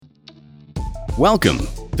Welcome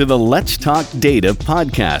to the Let's Talk Data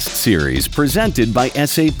podcast series presented by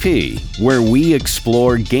SAP, where we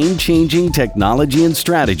explore game-changing technology and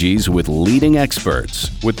strategies with leading experts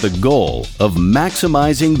with the goal of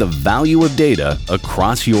maximizing the value of data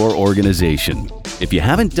across your organization. If you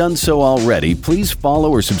haven't done so already, please follow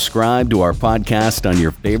or subscribe to our podcast on your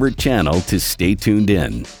favorite channel to stay tuned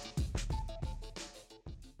in.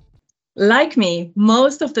 Like me,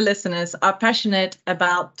 most of the listeners are passionate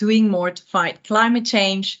about doing more to fight climate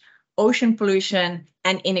change, ocean pollution,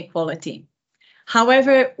 and inequality.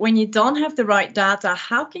 However, when you don't have the right data,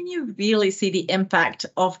 how can you really see the impact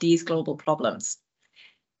of these global problems?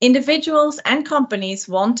 Individuals and companies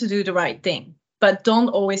want to do the right thing, but don't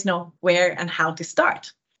always know where and how to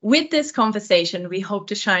start. With this conversation, we hope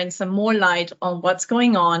to shine some more light on what's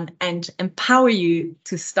going on and empower you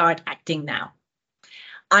to start acting now.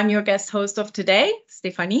 I'm your guest host of today,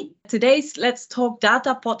 Stephanie. Today's Let's Talk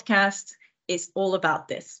Data podcast is all about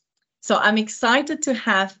this. So I'm excited to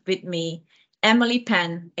have with me Emily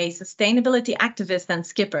Penn, a sustainability activist and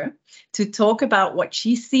skipper, to talk about what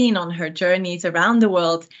she's seen on her journeys around the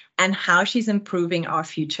world and how she's improving our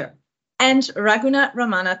future. And Raghunath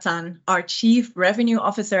Ramanathan, our Chief Revenue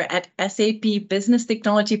Officer at SAP Business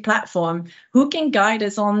Technology Platform, who can guide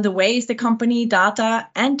us on the ways the company, data,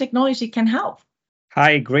 and technology can help.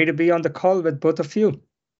 Hi, great to be on the call with both of you.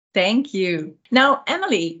 Thank you. Now,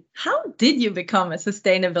 Emily, how did you become a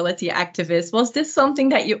sustainability activist? Was this something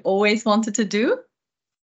that you always wanted to do?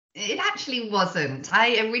 It actually wasn't.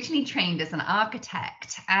 I originally trained as an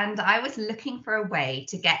architect, and I was looking for a way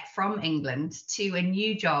to get from England to a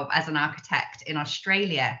new job as an architect in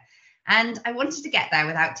Australia. And I wanted to get there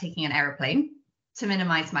without taking an aeroplane to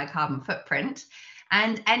minimize my carbon footprint,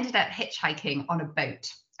 and ended up hitchhiking on a boat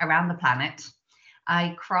around the planet.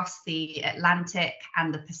 I crossed the Atlantic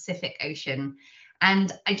and the Pacific Ocean,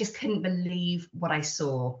 and I just couldn't believe what I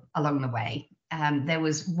saw along the way. There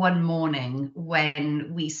was one morning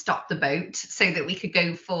when we stopped the boat so that we could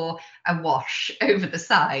go for a wash over the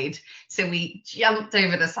side. So we jumped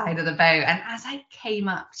over the side of the boat, and as I came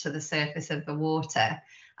up to the surface of the water,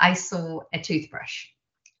 I saw a toothbrush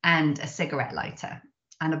and a cigarette lighter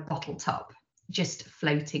and a bottle top just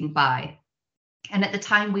floating by. And at the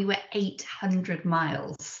time, we were 800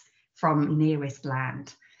 miles from nearest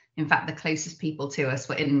land. In fact, the closest people to us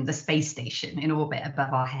were in the space station in orbit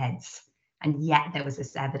above our heads. And yet there was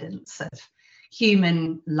this evidence of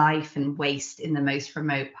human life and waste in the most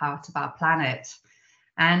remote part of our planet.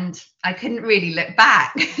 And I couldn't really look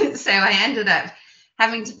back. So I ended up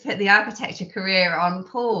having to put the architecture career on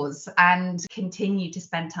pause and continue to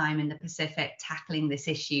spend time in the Pacific tackling this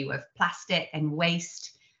issue of plastic and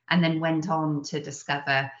waste. And then went on to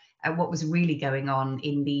discover what was really going on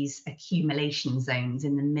in these accumulation zones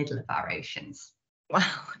in the middle of our oceans. Wow,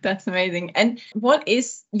 that's amazing. And what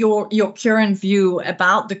is your current view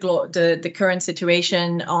about the current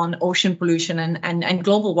situation on ocean pollution and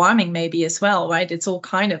global warming maybe as well, right? It's all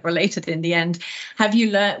kind of related in the end.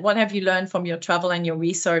 What have you learned from your travel and your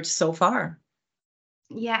research so far?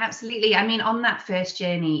 Yeah, absolutely. I mean, on that first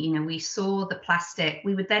journey, we saw the plastic.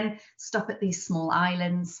 We would then stop at these small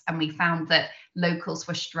islands, and we found that locals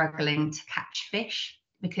were struggling to catch fish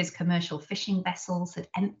because commercial fishing vessels had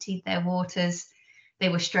emptied their waters. They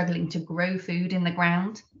were struggling to grow food in the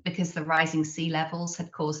ground because the rising sea levels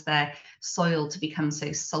had caused their soil to become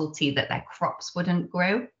so salty that their crops wouldn't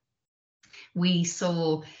grow. We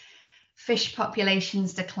saw fish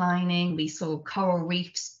populations declining. We saw coral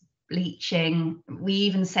reefs bleaching. We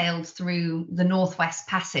even sailed through the Northwest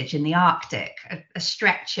Passage in the Arctic, a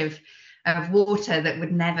stretch of water that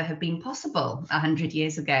would never have been possible 100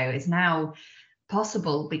 years ago is now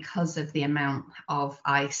possible because of the amount of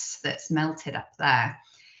ice that's melted up there.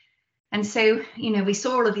 And so, we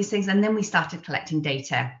saw all of these things, and then we started collecting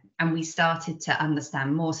data, and we started to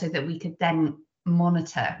understand more so that we could then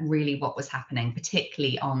monitor really what was happening,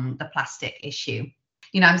 particularly on the plastic issue.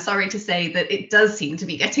 I'm sorry to say that it does seem to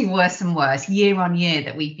be getting worse and worse year on year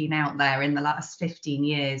that we've been out there in the last 15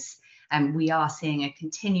 years. And we are seeing a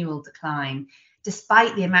continual decline,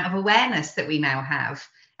 despite the amount of awareness that we now have.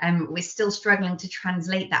 We're still struggling to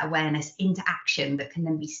translate that awareness into action that can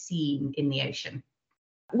then be seen in the ocean.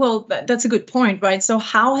 Well, that's a good point, right? So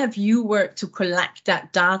how have you worked to collect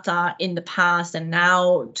that data in the past and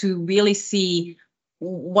now to really see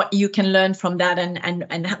what you can learn from that,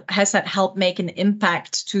 and has that helped make an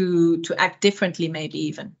impact to act differently maybe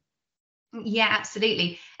even? Yeah,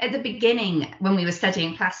 absolutely. At the beginning, when we were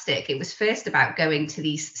studying plastic, it was first about going to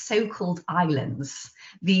these so-called islands,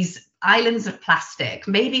 these islands of plastic,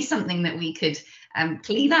 maybe something that we could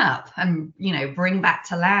clean up and, bring back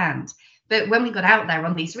to land. But when we got out there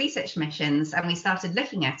on these research missions and we started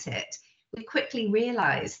looking at it, we quickly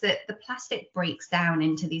realized that the plastic breaks down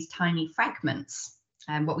into these tiny fragments,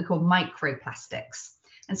 what we call microplastics.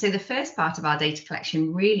 And so the first part of our data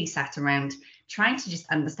collection really sat around trying to just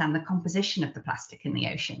understand the composition of the plastic in the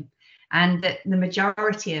ocean, and that the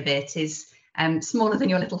majority of it is smaller than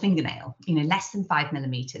your little fingernail, less than 5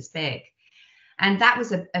 millimeters big. And that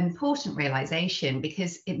was an important realization,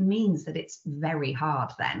 because it means that it's very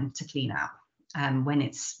hard then to clean up when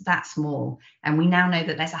it's that small. And we now know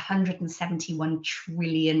that there's 171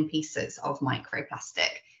 trillion pieces of microplastic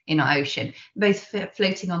in our ocean, both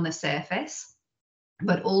floating on the surface,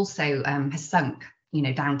 but also has sunk,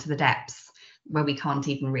 down to the depths where we can't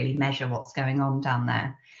even really measure what's going on down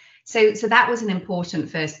there. So that was an important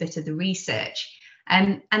first bit of the research.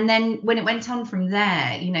 And then when it went on from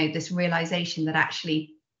there, this realization that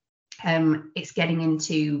actually it's getting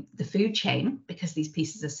into the food chain because these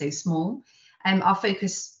pieces are so small. Our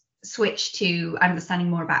focus switched to understanding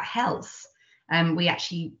more about health. I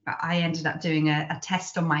ended up doing a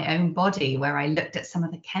test on my own body where I looked at some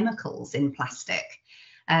of the chemicals in plastic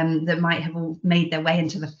that might have all made their way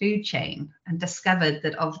into the food chain, and discovered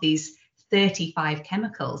that of these 35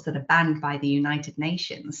 chemicals that are banned by the United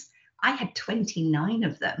Nations, I had 29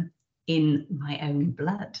 of them in my own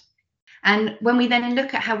blood. And when we then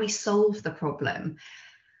look at how we solve the problem,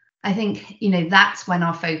 I think, that's when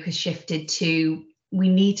our focus shifted to, we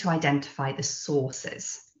need to identify the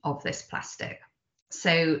sources of this plastic.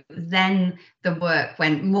 So then the work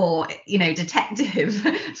went more, detective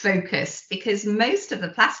focused, because most of the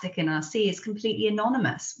plastic in our sea is completely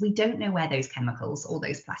anonymous. We don't know where those chemicals or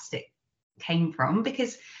those plastic came from,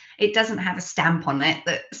 because it doesn't have a stamp on it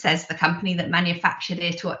that says the company that manufactured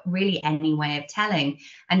it, or really any way of telling.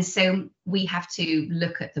 And so we have to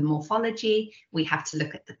look at the morphology, we have to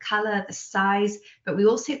look at the color, the size, but we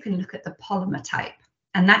also can look at the polymer type.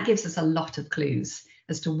 And that gives us a lot of clues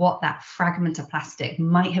as to what that fragment of plastic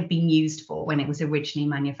might have been used for when it was originally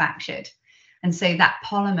manufactured. And so that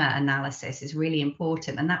polymer analysis is really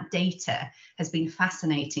important. And that data has been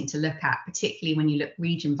fascinating to look at, particularly when you look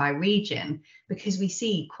region by region, because we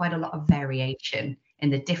see quite a lot of variation in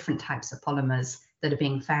the different types of polymers that are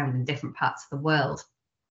being found in different parts of the world.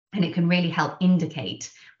 And it can really help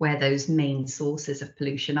indicate where those main sources of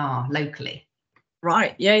pollution are locally.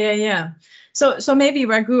 Right. Yeah. So maybe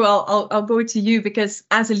Raghu, I'll go to you, because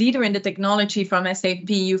as a leader in the technology from SAP,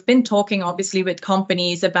 you've been talking obviously with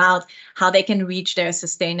companies about how they can reach their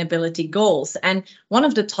sustainability goals. And one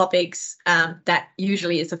of the topics that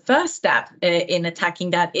usually is the first step in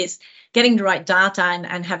attacking that is getting the right data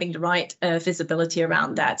and having the right visibility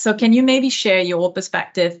around that. So can you maybe share your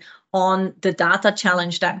perspective on the data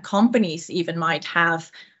challenge that companies even might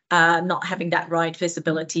have, not having that right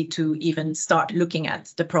visibility to even start looking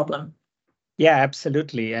at the problem? Yeah,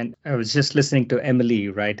 absolutely. And I was just listening to Emily,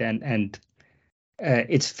 right? And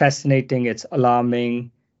it's fascinating, it's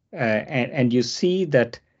alarming. And you see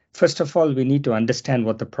that, first of all, we need to understand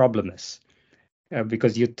what the problem is.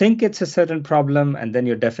 Because you think it's a certain problem, and then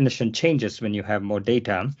your definition changes when you have more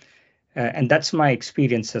data. And that's my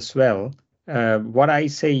experience as well. What I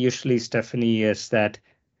say usually, Stephanie, is that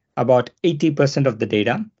about 80% of the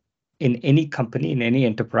data in any company, in any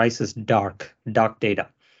enterprise, is dark data,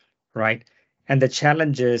 right? And the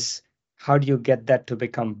challenge is, how do you get that to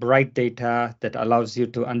become bright data that allows you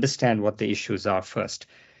to understand what the issues are first?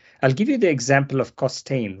 I'll give you the example of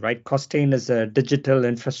Costain, right? Costain is a digital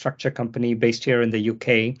infrastructure company based here in the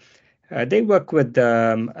UK. They work with,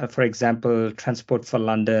 for example, Transport for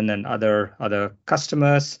London and other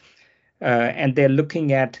customers, and they're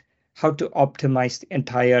looking at how to optimize the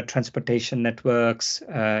entire transportation networks,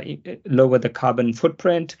 lower the carbon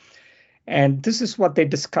footprint. And this is what they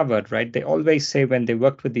discovered, right? They always say when they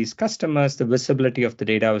worked with these customers, the visibility of the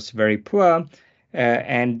data was very poor.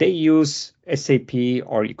 And they use SAP,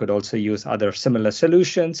 or you could also use other similar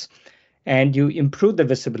solutions. And you improve the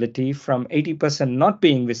visibility from 80% not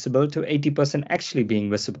being visible to 80% actually being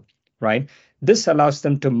visible, right? This allows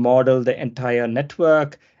them to model the entire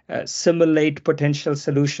network, simulate potential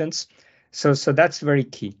solutions. So that's very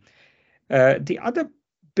key. The other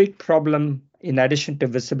big problem, in addition to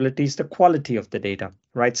visibility, is the quality of the data,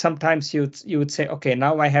 right? Sometimes you would say, okay,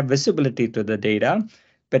 now I have visibility to the data,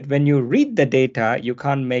 but when you read the data, you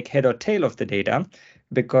can't make head or tail of the data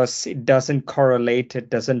because it doesn't correlate.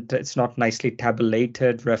 It's not nicely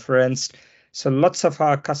tabulated, referenced. So lots of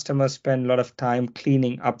our customers spend a lot of time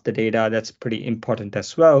cleaning up the data. That's pretty important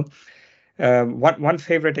as well. One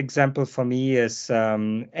favorite example for me is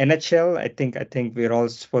NHL. I think we're all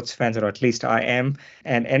sports fans, or at least I am.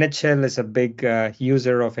 And NHL is a big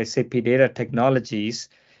user of SAP data technologies.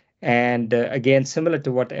 And again, similar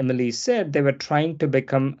to what Emily said, they were trying to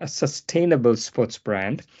become a sustainable sports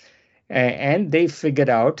brand. And they figured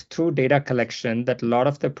out through data collection that a lot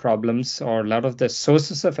of the problems or a lot of the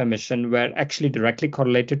sources of emission were actually directly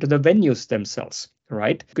correlated to the venues themselves,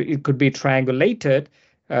 right? It could be triangulated.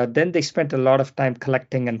 Then they spent a lot of time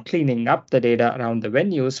collecting and cleaning up the data around the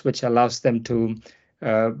venues, which allows them to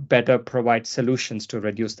better provide solutions to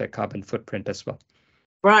reduce their carbon footprint as well.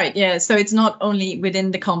 Right. Yeah. So it's not only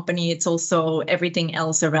within the company, it's also everything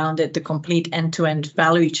else around it, the complete end-to-end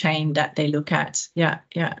value chain that they look at. Yeah.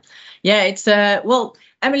 It's well,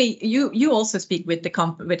 Emily, you also speak with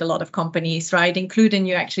with a lot of companies, right? Including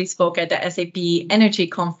you actually spoke at the SAP Energy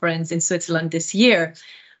Conference in Switzerland this year.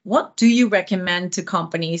 What do you recommend to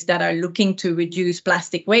companies that are looking to reduce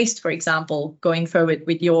plastic waste, for example, going forward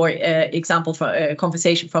with your example for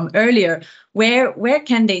conversation from earlier? Where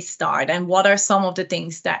can they start, and what are some of the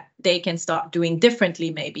things that they can start doing differently,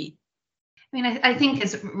 maybe? I mean, I think,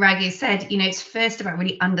 as Raghu said, it's first about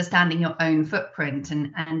really understanding your own footprint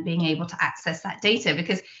and being able to access that data,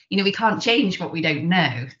 because, we can't change what we don't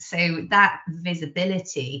know. So that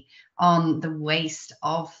visibility on the waste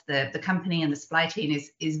of the company and the supply chain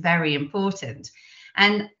is very important.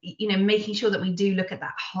 And, making sure that we do look at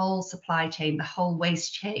that whole supply chain, the whole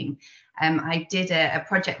waste chain. I did a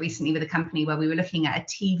project recently with a company where we were looking at a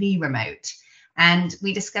TV remote. And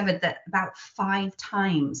we discovered that about 5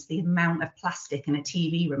 times the amount of plastic in a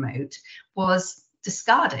TV remote was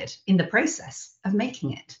discarded in the process of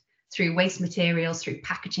making it, through waste materials, through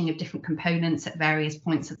packaging of different components at various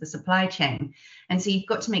points of the supply chain. And so you've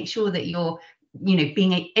got to make sure that you're,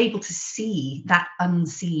 being able to see that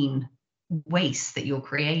unseen waste that you're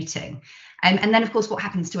creating. And then, of course, what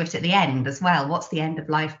happens to it at the end as well? What's the end of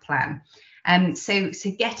life plan? So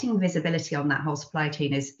getting visibility on that whole supply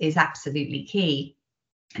chain is absolutely key.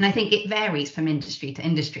 And I think it varies from industry to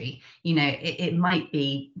industry. It might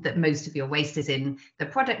be that most of your waste is in the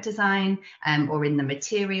product design or in the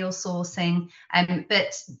material sourcing.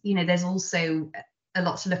 But, there's also a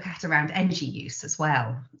lot to look at around energy use as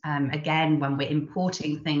well. Again, when we're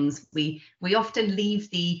importing things, we often leave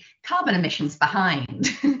the carbon emissions behind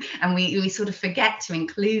and we sort of forget to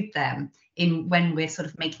include them in when we're sort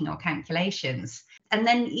of making our calculations. And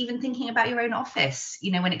then even thinking about your own office,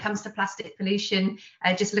 when it comes to plastic pollution,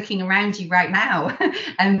 just looking around you right now,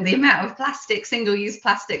 and the amount of plastic, single-use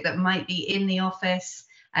plastic that might be in the office,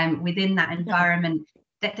 within that environment,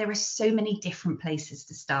 that there are so many different places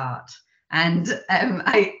to start. And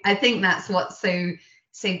I think that's what's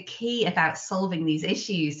so key about solving these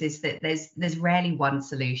issues, is that there's rarely one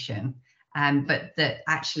solution. But that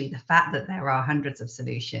actually the fact that there are hundreds of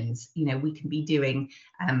solutions, we can be doing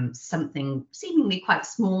something seemingly quite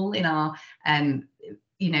small in our,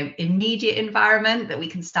 immediate environment, that we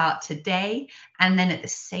can start today. And then at the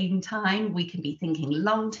same time, we can be thinking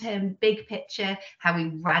long-term, big picture, how we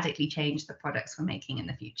radically change the products we're making in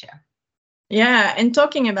the future. Yeah, and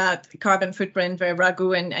talking about carbon footprint, where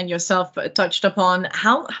Raghu and yourself touched upon,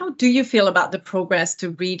 how do you feel about the progress to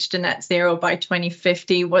reach the net zero by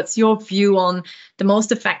 2050? What's your view on the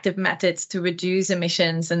most effective methods to reduce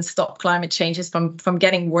emissions and stop climate changes from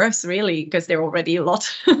getting worse, really, because they're already a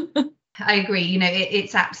lot? I agree.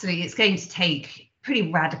 It's going to take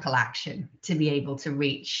pretty radical action to be able to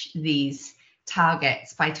reach these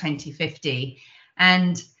targets by 2050.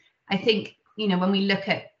 And I think, when we look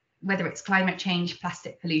at whether it's climate change,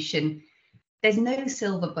 plastic pollution, there's no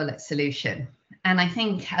silver bullet solution. And I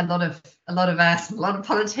think a lot of us, a lot of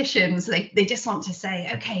politicians, they just want to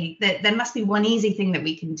say, okay, there must be one easy thing that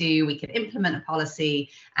we can do. We can implement a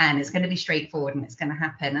policy and it's going to be straightforward and it's going to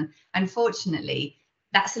happen. And unfortunately,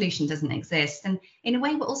 that solution doesn't exist. And in a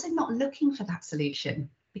way, we're also not looking for that solution,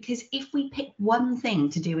 because if we pick one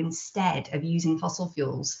thing to do instead of using fossil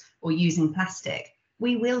fuels or using plastic,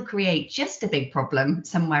 we will create just a big problem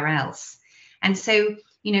somewhere else. And so,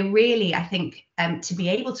 really, I think to be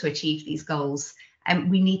able to achieve these goals,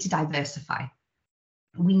 we need to diversify.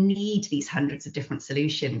 We need these hundreds of different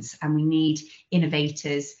solutions, and we need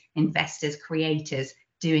innovators, investors, creators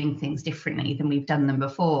doing things differently than we've done them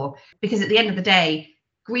before. Because at the end of the day,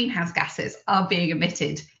 greenhouse gases are being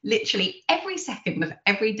emitted literally every second of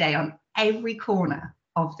every day on every corner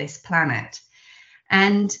of this planet.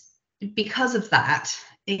 And because of that,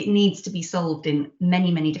 it needs to be solved in many,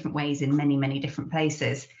 many different ways in many, many different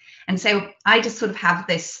places. And so I just sort of have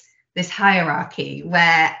this hierarchy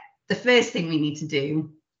where the first thing we need to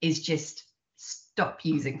do is just stop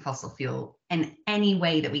using fossil fuel in any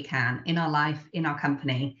way that we can in our life, in our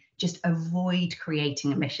company. Just avoid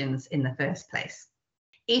creating emissions in the first place.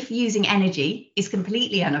 If using energy is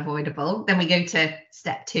completely unavoidable, then we go to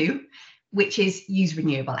step 2, which is use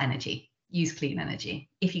renewable energy, use clean energy.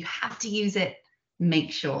 If you have to use it,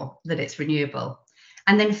 make sure that it's renewable.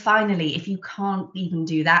 And then finally, if you can't even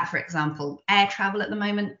do that, for example, air travel at the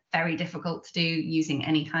moment, very difficult to do using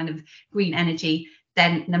any kind of green energy,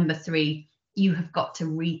 then number 3, you have got to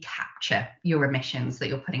recapture your emissions that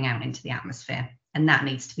you're putting out into the atmosphere. And that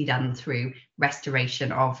needs to be done through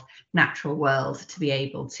restoration of natural world to be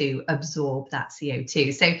able to absorb that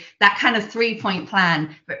CO2. So that kind of 3-point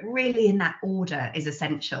plan, but really in that order, is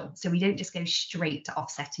essential. So we don't just go straight to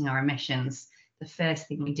offsetting our emissions. The first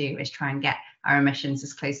thing we do is try and get our emissions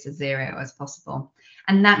as close to zero as possible.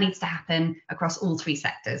 And that needs to happen across all 3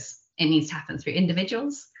 sectors. It needs to happen through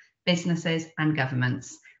individuals, businesses, and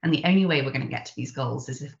governments. And the only way we're going to get to these goals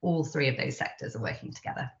is if all 3 of those sectors are working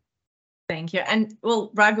together. Thank you. And well,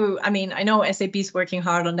 Raghu, I mean, I know SAP is working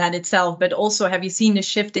hard on that itself, but also have you seen a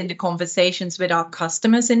shift in the conversations with our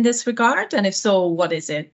customers in this regard? And if so, what is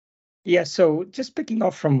it? Yeah, so just picking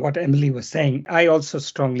off from what Emily was saying, I also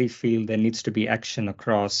strongly feel there needs to be action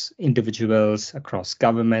across individuals, across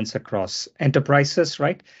governments, across enterprises,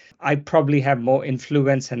 right? I probably have more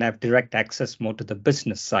influence and have direct access more to the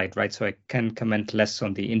business side, right? So I can comment less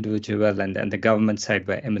on the individual and the government side,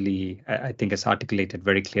 where Emily, I think, has articulated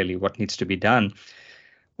very clearly what needs to be done.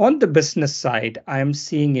 On the business side, I'm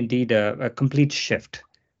seeing indeed a complete shift.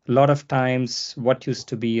 A lot of times, what used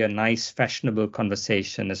to be a nice, fashionable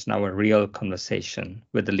conversation is now a real conversation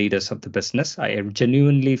with the leaders of the business. I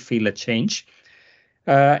genuinely feel a change.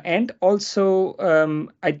 And also,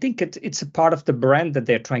 I think it's a part of the brand that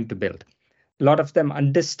they're trying to build. A lot of them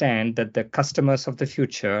understand that the customers of the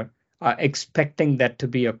future are expecting that to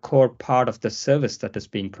be a core part of the service that is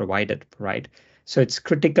being provided, right? So it's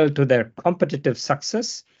critical to their competitive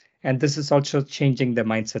success. And this is also changing their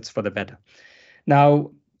mindsets for the better. Now,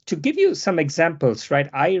 to give you some examples, right,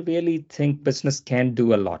 I really think business can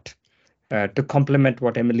do a lot to complement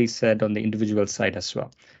what Emily said on the individual side as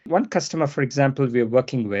well. One customer, for example, we are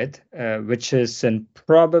working with, which is in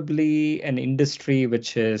probably an industry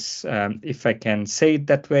which is, if I can say it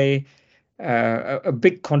that way, a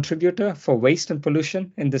big contributor for waste and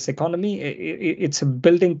pollution in this economy. It's a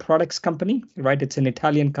building products company, right? It's an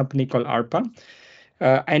Italian company called ARPA.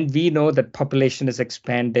 And we know that population is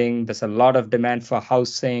expanding. There's a lot of demand for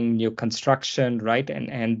housing, new construction, right?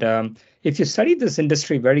 And if you study this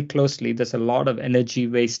industry very closely, there's a lot of energy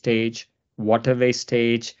wastage, water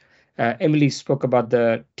wastage. Emily spoke about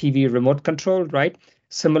the TV remote control, right?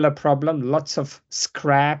 Similar problem, lots of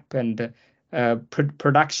scrap and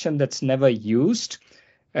production that's never used,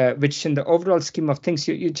 which in the overall scheme of things,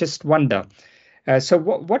 you just wonder. So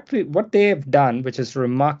what they have done, which is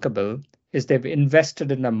remarkable, is they've invested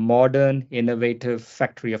in a modern, innovative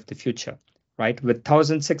factory of the future, right? With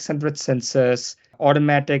 1,600 sensors,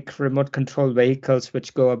 automatic remote control vehicles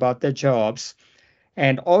which go about their jobs.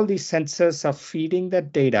 And all these sensors are feeding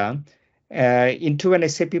that data into an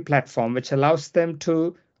SAP platform, which allows them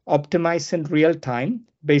to optimize in real time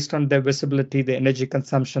based on their visibility, the energy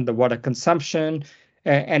consumption, the water consumption.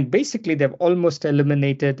 And basically, they've almost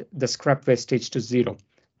eliminated the scrap wastage to zero,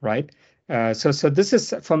 right? So this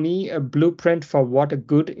is, for me, a blueprint for what a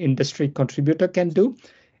good industry contributor can do.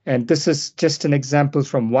 And this is just an example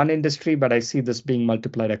from one industry, but I see this being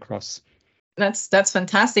multiplied across. That's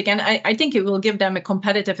fantastic. And I think it will give them a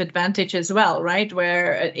competitive advantage as well, right?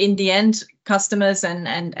 Where in the end, customers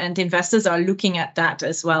and investors are looking at that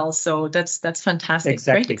as well. So that's fantastic.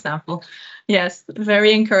 Exactly. Great example. Yes,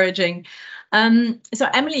 very encouraging. So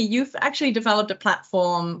Emily, you've actually developed a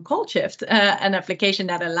platform called Shift, an application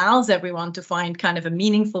that allows everyone to find kind of a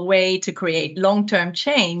meaningful way to create long-term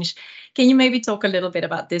change. Can you maybe talk a little bit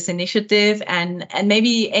about this initiative and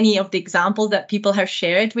maybe any of the examples that people have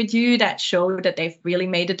shared with you that show that they've really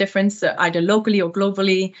made a difference, either locally or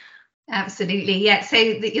globally? Absolutely, yeah. So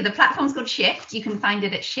the platform's called Shift. You can find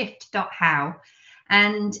it at shift.how.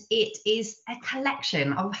 And it is a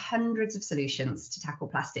collection of hundreds of solutions to tackle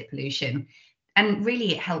plastic pollution. And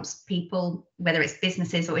really, it helps people, whether it's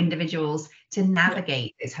businesses or individuals, to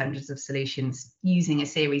navigate those hundreds of solutions using a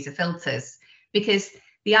series of filters. Because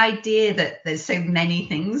the idea that there's so many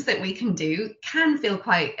things that we can do can feel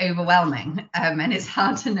quite overwhelming, and it's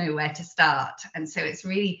hard to know where to start. And so it's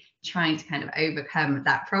really trying to kind of overcome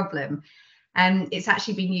that problem. It's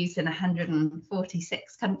actually been used in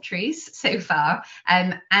 146 countries so far,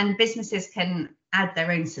 and businesses can add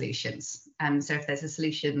their own solutions. So if there's a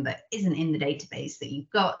solution that isn't in the database that you've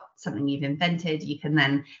got, something you've invented, you can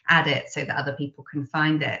then add it so that other people can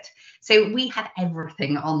find it. So we have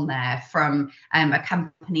everything on there, from a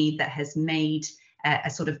company that has made a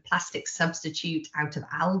sort of plastic substitute out of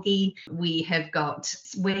algae. We have got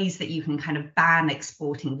ways that you can kind of ban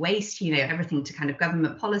exporting waste, everything to kind of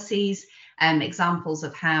government policies, examples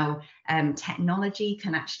of how technology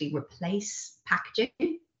can actually replace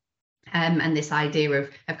packaging. And this idea of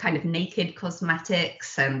kind of naked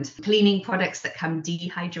cosmetics and cleaning products that come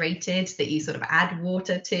dehydrated that you sort of add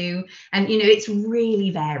water to. And, it's really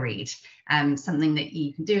varied. Something that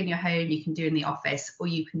you can do in your home, you can do in the office, or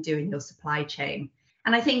you can do in your supply chain.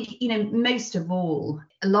 And I think, most of all,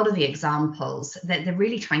 a lot of the examples that they're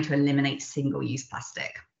really trying to eliminate single-use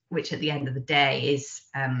plastic, which at the end of the day is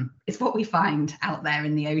what we find out there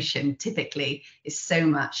in the ocean typically is so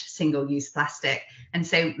much single-use plastic. And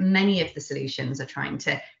so many of the solutions are trying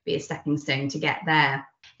to be a stepping stone to get there.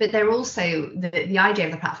 But they're also, the idea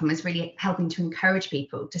of the platform is really helping to encourage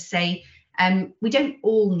people to say, we don't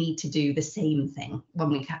all need to do the same thing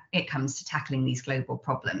when it comes to tackling these global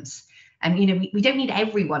problems. And, we don't need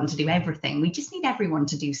everyone to do everything. We just need everyone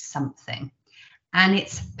to do something. And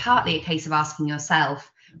it's partly a case of asking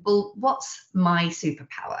yourself, well, what's my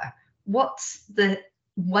superpower? What's the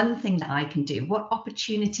one thing that I can do? What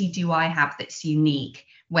opportunity do I have that's unique,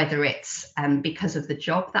 whether it's because of the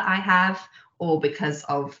job that I have or because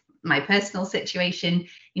of my personal situation?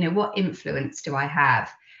 What influence do I have?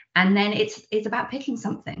 And then it's about picking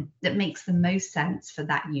something that makes the most sense for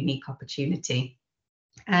that unique opportunity.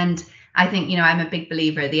 And I think, I'm a big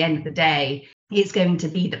believer at the end of the day, it's going to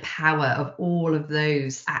be the power of all of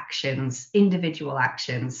those actions, individual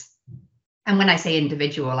actions. And when I say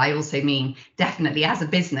individual, I also mean definitely as a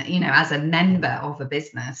business, as a member of a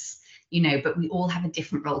business, but we all have a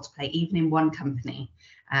different role to play, even in one company.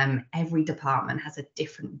 Every department has a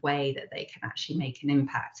different way that they can actually make an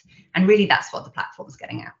impact. And really, that's what the platform's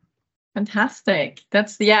getting at. Fantastic.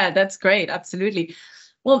 That's great. Absolutely.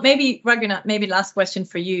 Well, maybe Raghunath, last question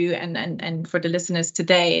for you and for the listeners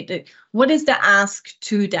today. What is the ask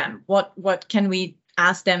to them? What can we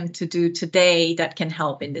ask them to do today that can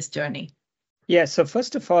help in this journey? Yeah, so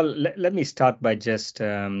first of all, let me start by just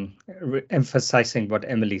emphasizing what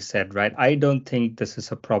Emily said, right? I don't think this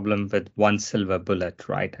is a problem with one silver bullet,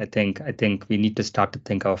 right? I think we need to start to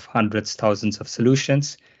think of hundreds, thousands of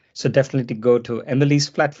solutions. So definitely go to Emily's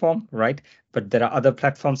platform, right? But there are other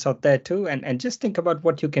platforms out there too. And just think about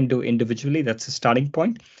what you can do individually. That's a starting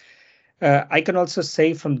point. I can also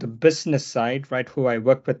say from the business side, right, who I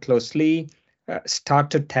work with closely,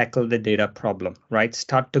 start to tackle the data problem, right?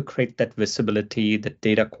 Start to create that visibility, the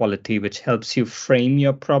data quality, which helps you frame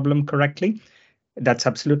your problem correctly. That's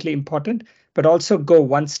absolutely important. But also go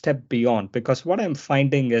one step beyond, because what I'm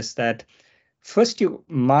finding is that first, you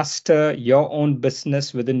master your own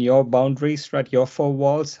business within your boundaries, right? Your four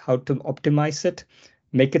walls, how to optimize it,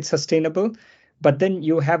 make it sustainable. But then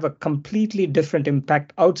you have a completely different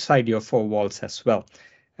impact outside your four walls as well.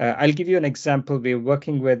 I'll give you an example. We're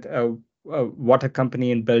working with a water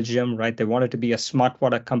company in Belgium, right? They wanted to be a smart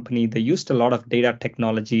water company. They used a lot of data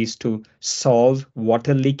technologies to solve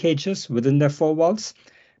water leakages within their four walls.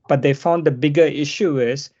 But they found the bigger issue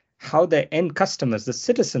is how the end customers, the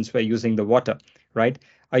citizens, were using the water, right?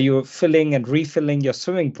 Are you filling and refilling your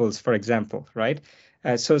swimming pools, for example, right?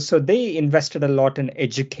 So they invested a lot in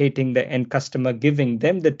educating the end customer, giving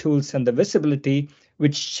them the tools and the visibility,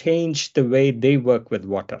 which changed the way they work with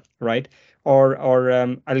water, right? Or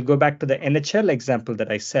I'll go back to the NHL example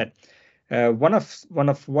that I said. One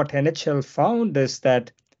of what NHL found is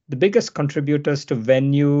that the biggest contributors to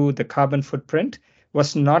venue, the carbon footprint,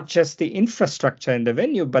 was not just the infrastructure in the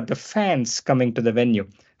venue, but the fans coming to the venue.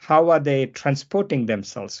 How are they transporting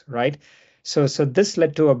themselves, right? So this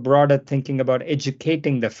led to a broader thinking about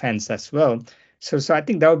educating the fans as well. So I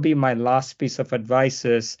think that would be my last piece of advice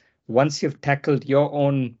is once you've tackled your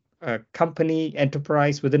own company,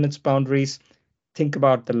 enterprise within its boundaries, think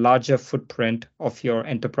about the larger footprint of your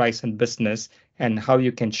enterprise and business and how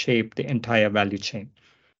you can shape the entire value chain.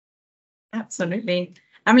 Absolutely.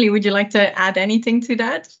 Emily, would you like to add anything to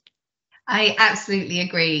that? I absolutely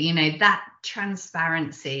agree. That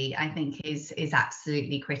transparency, I think, is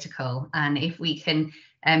absolutely critical. And if we can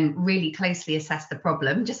really closely assess the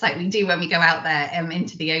problem, just like we do when we go out there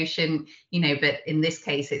into the ocean, but in this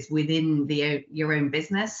case, it's within your own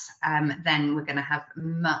business, then we're going to have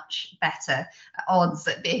much better odds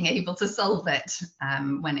at being able to solve it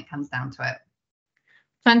when it comes down to it.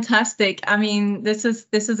 Fantastic. I mean, this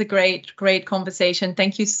is a great conversation.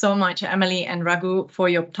 Thank you so much, Emily and Raghu, for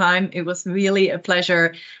your time. It was really a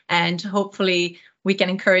pleasure. And hopefully we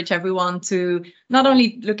can encourage everyone to not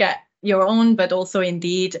only look at your own, but also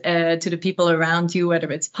indeed to the people around you,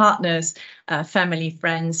 whether it's partners, family,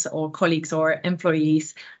 friends, or colleagues or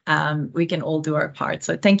employees. We can all do our part.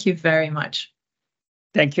 So thank you very much.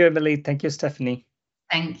 Thank you, Emily. Thank you, Stephanie.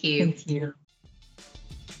 Thank you. Thank you.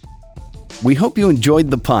 We hope you enjoyed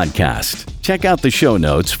the podcast. Check out the show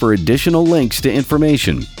notes for additional links to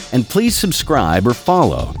information. And please subscribe or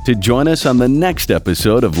follow to join us on the next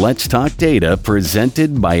episode of Let's Talk Data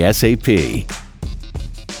presented by SAP.